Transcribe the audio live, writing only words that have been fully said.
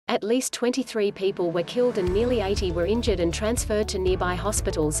At least 23 people were killed and nearly 80 were injured and transferred to nearby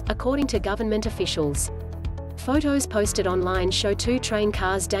hospitals, according to government officials. Photos posted online show two train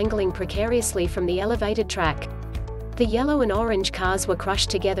cars dangling precariously from the elevated track. The yellow and orange cars were crushed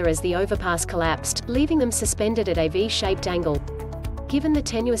together as the overpass collapsed, leaving them suspended at a V-shaped angle. Given the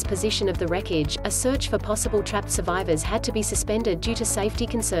tenuous position of the wreckage, a search for possible trapped survivors had to be suspended due to safety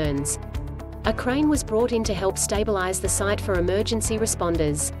concerns. A crane was brought in to help stabilize the site for emergency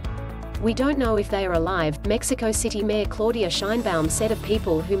responders. "We don't know if they are alive," Mexico City Mayor Claudia Sheinbaum said of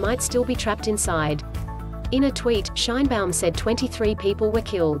people who might still be trapped inside. In a tweet, Sheinbaum said 23 people were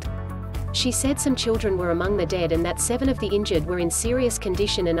killed. She said some children were among the dead and that 7 of the injured were in serious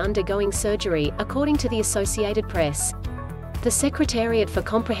condition and undergoing surgery, according to the Associated Press. The Secretariat for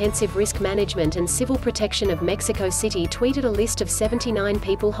Comprehensive Risk Management and Civil Protection of Mexico City tweeted a list of 79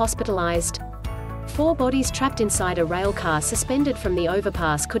 people hospitalized. 4 bodies trapped inside a rail car suspended from the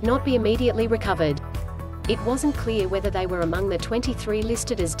overpass could not be immediately recovered. It wasn't clear whether they were among the 23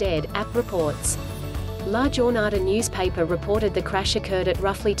 listed as dead, AP reports. La Jornada newspaper reported the crash occurred at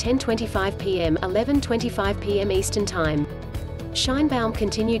roughly 10:25 p.m. 11:25 p.m. Eastern Time. Sheinbaum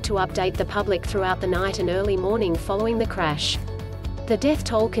continued to update the public throughout the night and early morning following the crash. The death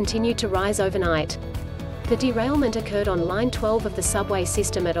toll continued to rise overnight. The derailment occurred on Line 12 of the subway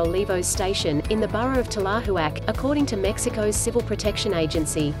system at Olivos Station, in the borough of Tlahuac, according to Mexico's Civil Protection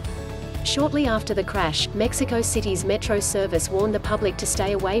Agency. Shortly after the crash, Mexico City's metro service warned the public to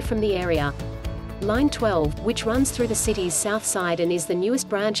stay away from the area. Line 12, which runs through the city's south side and is the newest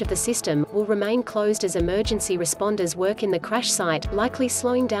branch of the system, will remain closed as emergency responders work in the crash site, likely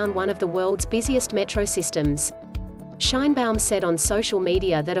slowing down one of the world's busiest metro systems. Sheinbaum said on social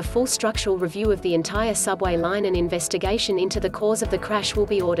media that a full structural review of the entire subway line and investigation into the cause of the crash will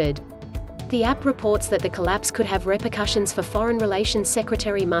be ordered. The AP reports that the collapse could have repercussions for Foreign Relations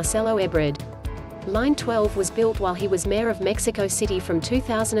Secretary Marcelo Ebrard. Line 12 was built while he was mayor of Mexico City from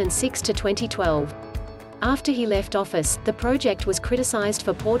 2006 to 2012. After he left office, the project was criticized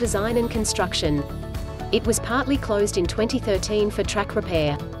for poor design and construction. It was partly closed in 2013 for track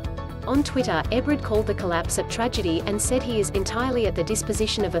repair. On Twitter, Ebrard called the collapse a tragedy and said he is entirely at the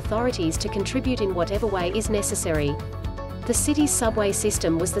disposition of authorities to contribute in whatever way is necessary. The city's subway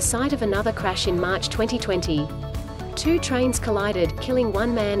system was the site of another crash in March 2020. 2 trains collided, killing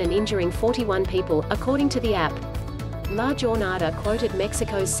 1 man and injuring 41 people, according to the app. La Jornada quoted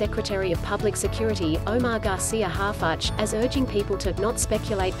Mexico's Secretary of Public Security, Omar Garcia Harfuch, as urging people to not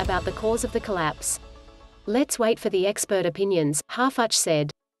speculate about the cause of the collapse. "Let's wait for the expert opinions," Harfuch said.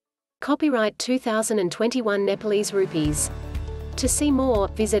 Copyright 2021 Nepalese rupees. To see more,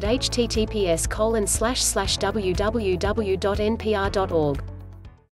 visit https://www.npr.org.